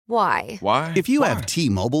Why? Why? If you have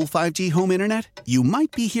T-Mobile 5G home internet, you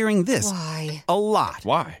might be hearing this Why? a lot.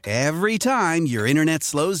 Why? Every time your internet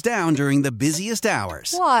slows down during the busiest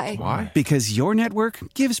hours. Why? Why? Because your network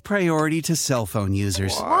gives priority to cell phone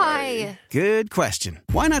users. Why? Good question.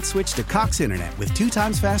 Why not switch to Cox Internet with 2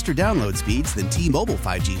 times faster download speeds than T-Mobile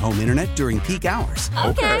 5G home internet during peak hours?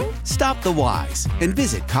 Okay. Stop the whys and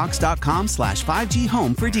visit cox.com/5G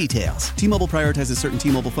home for details. T-Mobile prioritizes certain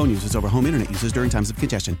T-Mobile phone users over home internet users during times of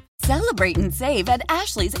congestion. Celebrate and save at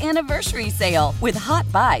Ashley's Anniversary Sale. With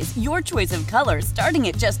Hot Buys, your choice of colors starting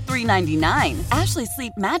at just $3.99. Ashley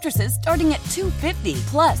Sleep mattresses starting at $2.50.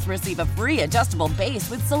 Plus, receive a free adjustable base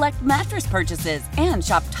with select mattress purchases. And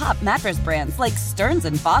shop top mattress brands like Stearns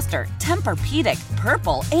 & Foster, Tempur-Pedic,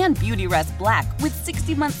 Purple, and Beautyrest Black with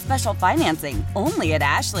 60-month special financing. Only at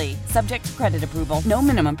Ashley. Subject to credit approval. No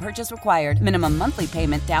minimum purchase required. Minimum monthly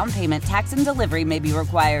payment, down payment, tax, and delivery may be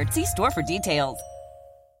required. See store for details.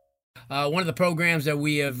 One of the programs that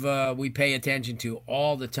we pay attention to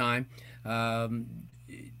all the time.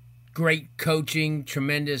 Great coaching,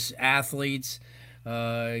 tremendous athletes.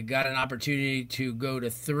 Got an opportunity to go to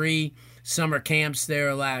 3 summer camps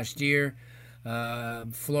there last year.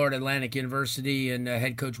 Florida Atlantic University, and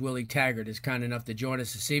head coach Willie Taggart is kind enough to join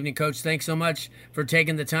us this evening. Coach, thanks so much for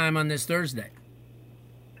taking the time on this Thursday.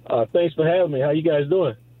 Thanks for having me. How you guys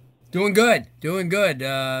doing? Doing good.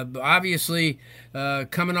 Obviously,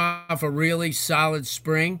 coming off a really solid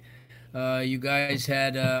spring. You guys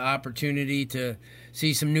had opportunity to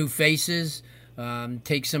see some new faces,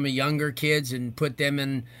 take some of younger kids and put them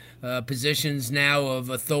in positions now of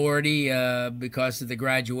authority because of the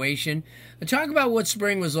graduation. Talk about what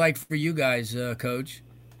spring was like for you guys, Coach.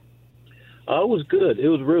 It was good. It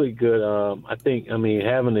was really good. I think,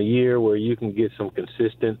 having a year where you can get some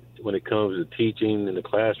consistent when it comes to teaching in the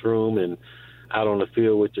classroom and out on the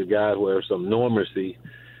field with your guys where some normalcy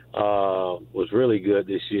was really good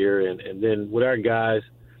this year. And then with our guys,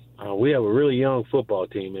 we have a really young football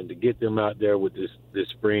team, and to get them out there with this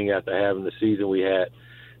spring after having the season we had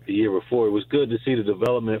the year before, it was good to see the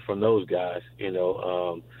development from those guys.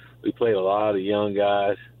 We played a lot of young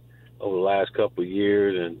guys over the last couple of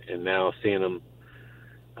years, and now seeing them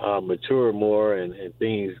mature more and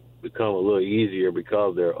things become a little easier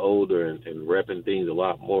because they're older and repping things a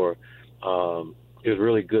lot more. It was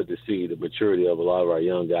really good to see the maturity of a lot of our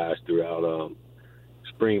young guys throughout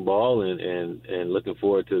spring ball, and looking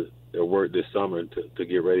forward to their work this summer to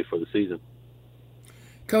get ready for the season.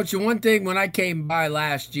 Coach, the one thing when I came by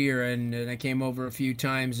last year, and I came over a few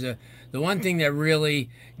times, the one thing that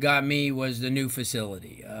really got me was the new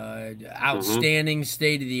facility. Outstanding,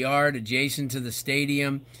 state-of-the-art, adjacent to the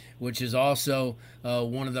stadium, which is also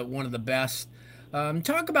one of the best.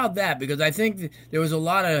 Talk about that, because I think there was a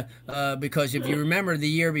lot of because if you remember the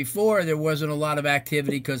year before, there wasn't a lot of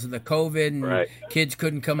activity because of the COVID, and kids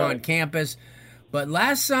couldn't come on campus. But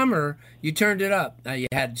last summer, you turned it up. You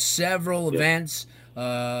had several events.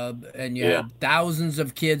 And you had thousands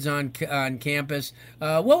of kids on campus.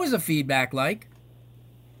 What was the feedback like?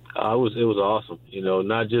 It was awesome.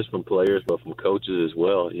 Not just from players, but from coaches as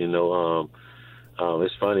well.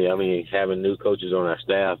 It's funny. Having new coaches on our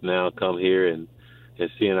staff now come here and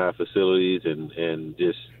seeing our facilities and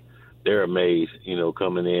just they're amazed.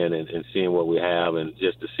 Coming in and seeing what we have, and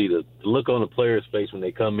just to see the look on the players' face when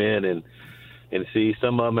they come in and see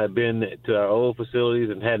some of them have been to our old facilities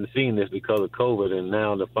and hadn't seen this because of COVID, and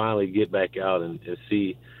now to finally get back out and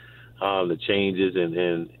see the changes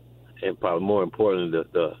and probably more importantly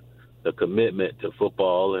the commitment to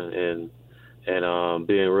football and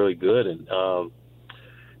being really good. And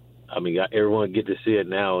everyone get to see it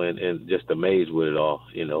now and just amazed with it all.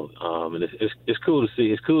 And it's cool to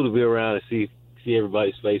see. It's cool to be around and see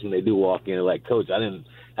everybody's face when they do walk in. Like, Coach, I didn't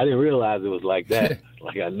realize it was like that.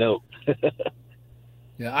 Like, I know.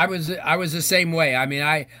 Yeah, I was the same way.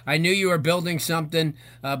 I knew you were building something,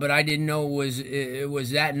 but I didn't know it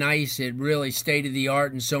was that nice. It really state of the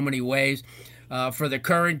art in so many ways. For the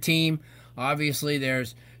current team, obviously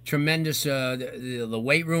there's tremendous. The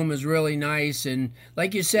weight room is really nice, and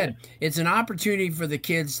like you said, it's an opportunity for the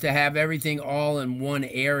kids to have everything all in one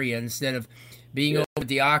area instead of being over at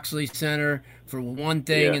the Oxley Center for one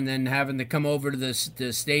thing and then having to come over to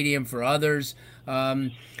the stadium for others.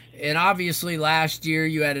 And obviously last year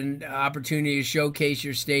you had an opportunity to showcase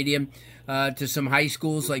your stadium to some high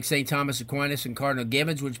schools like St. Thomas Aquinas and Cardinal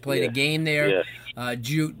Gibbons, which played a game there.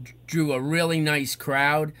 Drew a really nice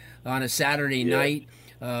crowd on a Saturday night.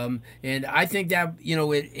 And I think that,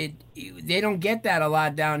 they don't get that a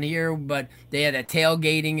lot down here, but they had a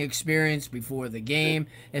tailgating experience before the game.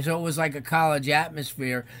 And so it was like a college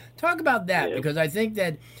atmosphere. Talk about that, because I think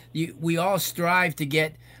that we all strive to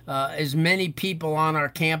get as many people on our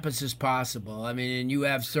campus as possible. I mean, and you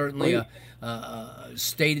have certainly a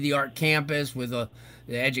state-of-the-art campus with the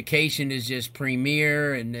education is just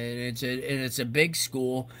premier, and it's a big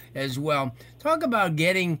school as well. Talk about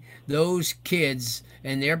getting those kids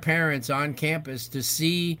and their parents on campus to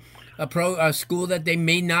see a school that they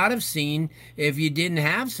may not have seen if you didn't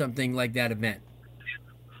have something like that event.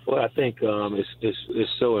 Well, I think it's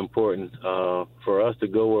so important for us to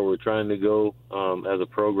go where we're trying to go as a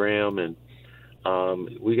program, and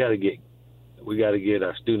we got to get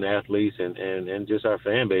our student athletes and just our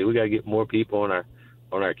fan base. We got to get more people on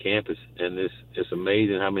our campus, and it's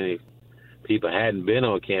amazing how many people hadn't been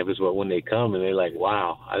on campus, but when they come and they're like,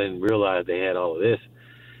 "Wow, I didn't realize they had all of this,"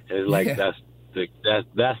 and it's like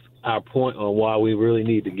that's our point on why we really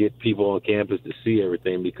need to get people on campus to see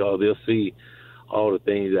everything, because they'll see all the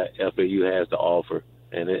things that FAU has to offer,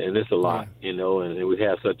 and it's a lot, you know. And we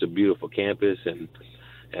have such a beautiful campus and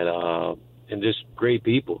just great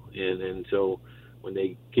people, and so when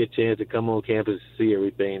they get a chance to come on campus to see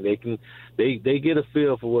everything, they get a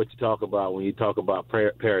feel for what you talk about when you talk about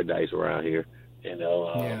paradise around here, you know.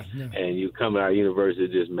 And you come to our university,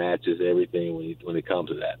 it just matches everything when it comes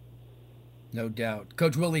to that. No doubt.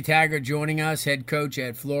 Coach Willie Taggart joining us, head coach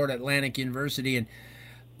at Florida Atlantic University. And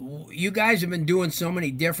you guys have been doing so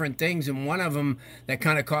many different things, and one of them that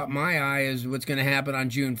kind of caught my eye is what's going to happen on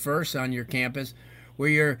June 1st on your campus,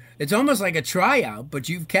 where it's almost like a tryout, but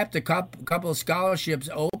you've kept a couple of scholarships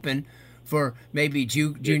open for maybe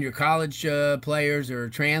junior college players or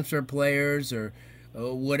transfer players or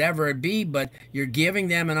whatever it be, but you're giving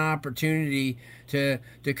them an opportunity to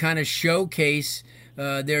kind of showcase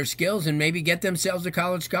their skills and maybe get themselves a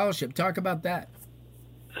college scholarship. Talk about that.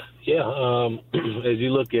 Yeah, as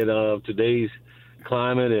you look at today's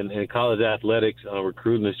climate and college athletics,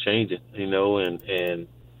 recruiting is changing, you know, and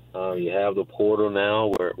you have the portal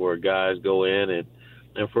now where guys go in,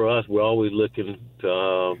 and for us, we're always looking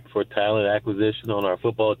for talent acquisition on our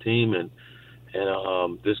football team, and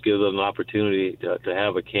this gives us an opportunity to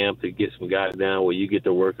have a camp to get some guys down where you get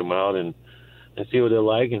to work them out and see what they're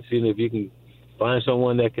like, and see if you can find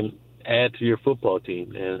someone that can add to your football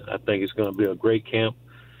team. And I think it's going to be a great camp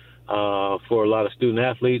for a lot of student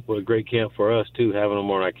athletes, but a great camp for us too, having them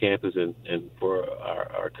on our campus, and for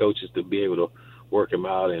our coaches to be able to work them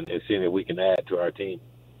out and seeing if we can add to our team.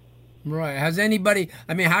 Right. Has anybody,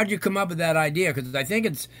 I mean, how did you come up with that idea? Because I think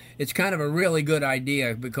it's kind of a really good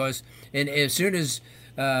idea, because as soon as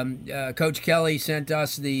Coach Kelly sent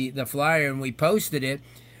us the flyer and we posted it,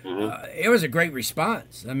 it was a great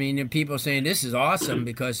response. I mean, people saying this is awesome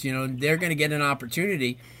because, you know, they're going to get an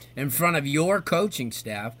opportunity in front of your coaching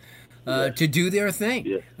staff to do their thing.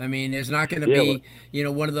 Yeah. I mean, it's not going to be, you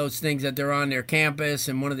know, one of those things that they're on their campus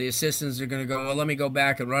and one of the assistants are going to go, well, let me go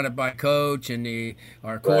back and run it by coach and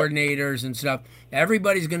our coordinators and stuff.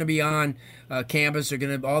 Everybody's going to be on campus.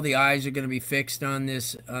 All the eyes are going to be fixed on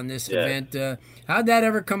this event. How'd that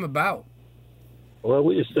ever come about? Well,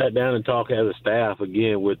 we just sat down and talked as a staff,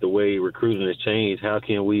 again, with the way recruiting has changed. How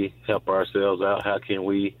can we help ourselves out? How can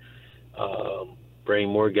we bring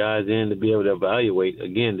more guys in to be able to evaluate,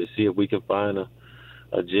 again, to see if we can find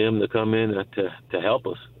a gym to come in to help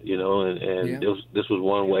us, you know, and this was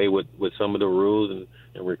one way with some of the rules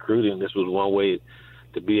and recruiting. This was one way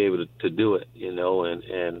to be able to do it, you know,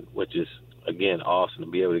 and which is, again, awesome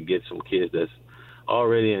to be able to get some kids that's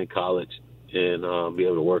already in college and be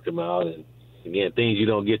able to work them out. And, again, things you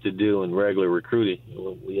don't get to do in regular recruiting,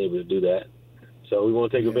 we'll be able to do that. So we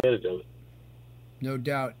want to take advantage of it. No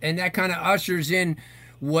doubt. And that kind of ushers in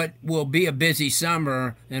what will be a busy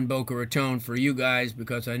summer in Boca Raton for you guys,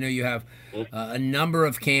 because I know you have a number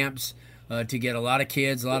of camps to get a lot of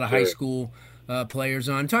kids, a lot of high school players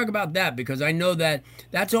on. Talk about that, because I know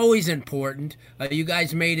that's always important. You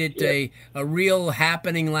guys made it a real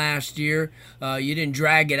happening last year. You didn't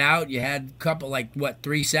drag it out. You had a couple,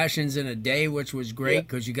 3 sessions in a day, which was great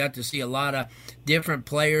because you got to see a lot of different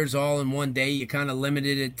players all in one day. You kind of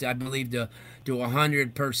limited it, I believe, to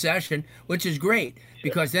 100 per session, which is great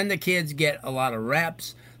because then the kids get a lot of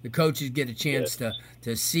reps. The coaches get a chance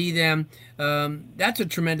to see them. That's a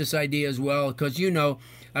tremendous idea as well, because, you know,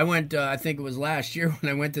 I went, I think it was last year when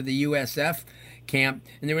I went to the USF camp,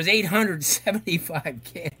 and there was 875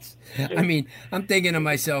 kids. I mean, I'm thinking to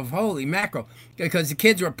myself, holy mackerel, because the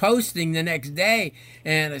kids were posting the next day,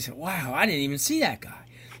 and I said, wow, I didn't even see that guy.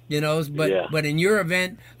 You know, but in your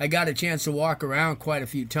event, I got a chance to walk around quite a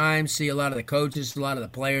few times, see a lot of the coaches, a lot of the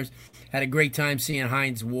players. Had a great time seeing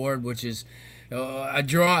Hines Ward, which is a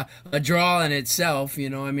draw in itself. You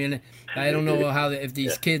know, I mean, I don't know if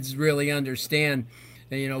these kids really understand,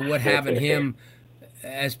 you know, what having him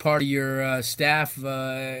as part of your staff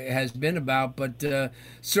has been about. But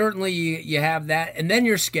certainly you have that. And then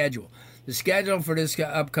your schedule. The schedule for this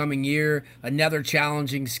upcoming year, another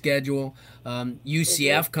challenging schedule.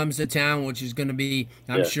 UCF comes to town, which is going to be,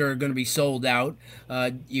 I'm sure, going to be sold out.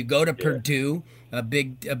 You go to Purdue, a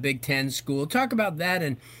Big Ten school. Talk about that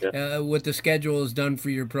and what the schedule has done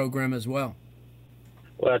for your program as well.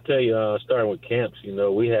 Well, I tell you, starting with camps,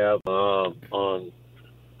 we have on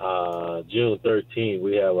June 13th,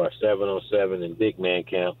 we have our 7-on-7 and big man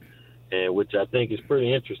camp, and which I think is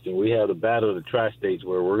pretty interesting. We have the Battle of the Tri-States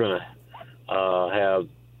where we're going to have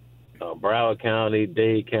Broward County,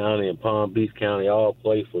 Dade County, and Palm Beach County all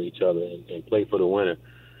play for each other and play for the winner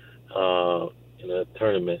in a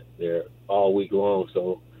tournament there all week long.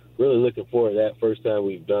 So really looking forward to that. First time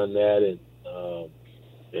we've done that,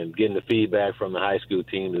 and getting the feedback from the high school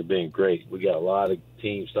team has been great. We got a lot of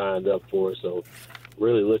teams signed up for it, so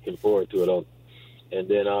really looking forward to it. And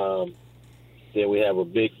then we have a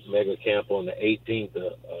big mega camp on the 18th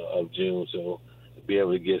of June, so to be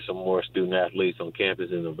able to get some more student athletes on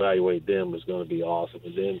campus and evaluate them is going to be awesome.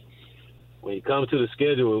 And then when you come to the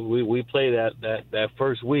schedule, we play that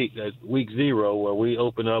first week, that week 0, where we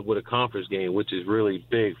open up with a conference game, which is really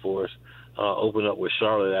big for us. Open up with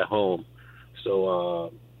Charlotte at home.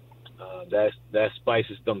 So that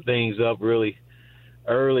spices some things up really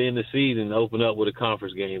early in the season. Open up with a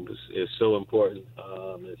conference game is so important.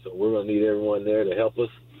 And so we're going to need everyone there to help us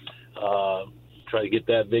try to get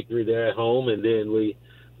that victory there at home. And then we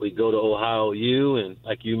go to Ohio U, and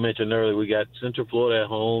like you mentioned earlier, we got Central Florida at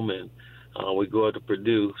home, and we go up to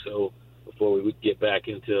Purdue. So before we get back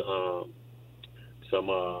into some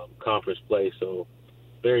conference play. So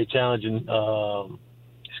very challenging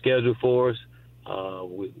schedule for us.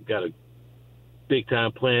 We've got a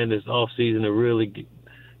big-time plan this off-season to really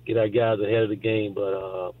get our guys ahead of the game.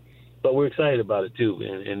 But we're excited about it, too.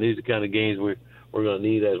 And these are the kind of games we're going to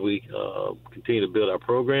need as we continue to build our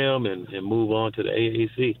program and move on to the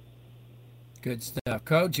AAC. Good stuff.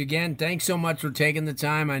 Coach, again, thanks so much for taking the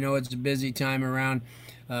time. I know it's a busy time around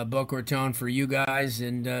Boca Raton for you guys,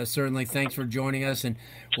 and certainly thanks for joining us. And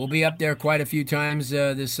we'll be up there quite a few times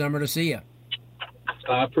this summer to see you.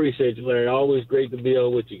 I appreciate you, Larry. Always great to be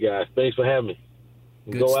on with you guys. Thanks for having me.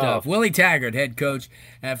 Good stuff. Willie Taggart, head coach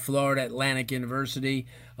at Florida Atlantic University.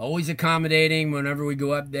 Always accommodating whenever we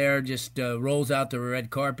go up there. Just rolls out the red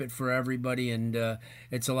carpet for everybody, and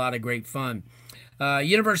it's a lot of great fun.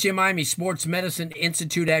 University of Miami Sports Medicine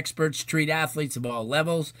Institute experts treat athletes of all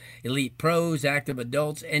levels, elite pros, active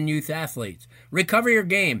adults, and youth athletes. Recover your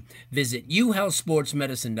game. Visit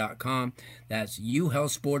uhealthsportsmedicine.com. That's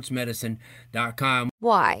uhealthsportsmedicine.com.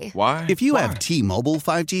 Why? If you have T-Mobile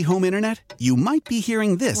 5G home internet, you might be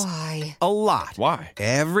hearing this Why? a lot. Why?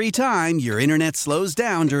 Every time your internet slows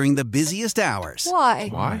down during the busiest hours.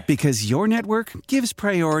 Why? Because your network gives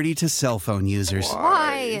priority to cell phone users.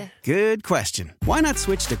 Why? Good question. Why not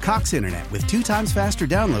switch to Cox Internet with 2 times faster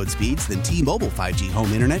download speeds than T-Mobile 5G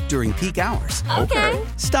home internet during peak hours? Okay.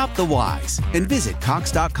 Stop the whys and visit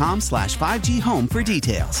cox.com/5G home for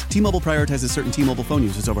details. T-Mobile prioritizes certain T-Mobile phone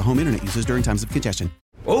users over home internet users during times of congestion.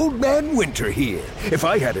 Old Man Winter here. If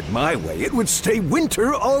I had it my way, it would stay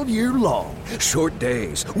winter all year long. Short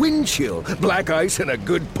days, wind chill, black ice, and a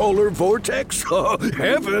good polar vortex. Oh,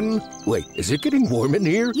 heaven. Wait, is it getting warm in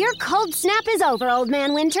here? Your cold snap is over, Old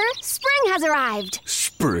Man Winter. Spring has arrived.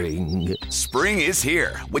 Spring. Spring is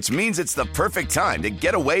here, which means it's the perfect time to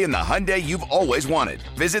get away in the Hyundai you've always wanted.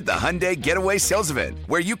 Visit the Hyundai Getaway Sales Event,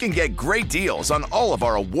 where you can get great deals on all of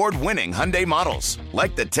our award-winning Hyundai models,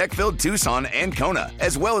 like the tech-filled Tucson and Kona,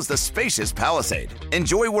 as well as the spacious Palisade.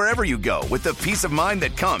 Enjoy wherever you go with the peace of mind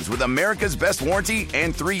that comes with America's best warranty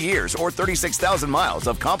and 3 years or 36,000 miles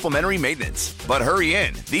of complimentary maintenance. But hurry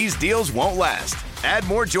in, these deals won't last. Add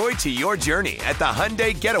more joy to your journey at the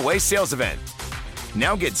Hyundai Getaway Sales Event.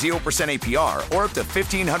 Now get 0% APR or up to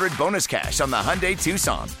 $1,500 bonus cash on the Hyundai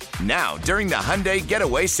Tucson. Now, during the Hyundai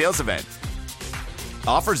Getaway Sales Event.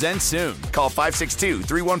 Offers end soon. Call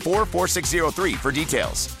 562-314-4603 for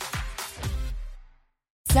details.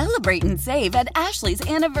 Celebrate and save at Ashley's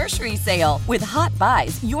Anniversary Sale. With Hot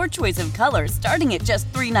Buys, your choice of colors starting at just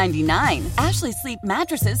 $3.99. Ashley Sleep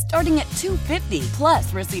mattresses starting at $2.50.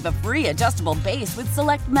 Plus, receive a free adjustable base with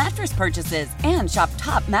select mattress purchases. And shop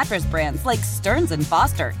top mattress brands like Stearns &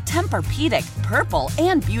 Foster, Tempur-Pedic, Purple,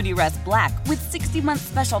 and Beautyrest Black with 60-month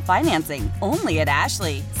special financing. Only at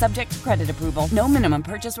Ashley. Subject to credit approval. No minimum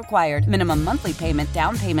purchase required. Minimum monthly payment,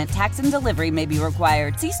 down payment, tax, and delivery may be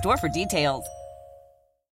required. See store for details.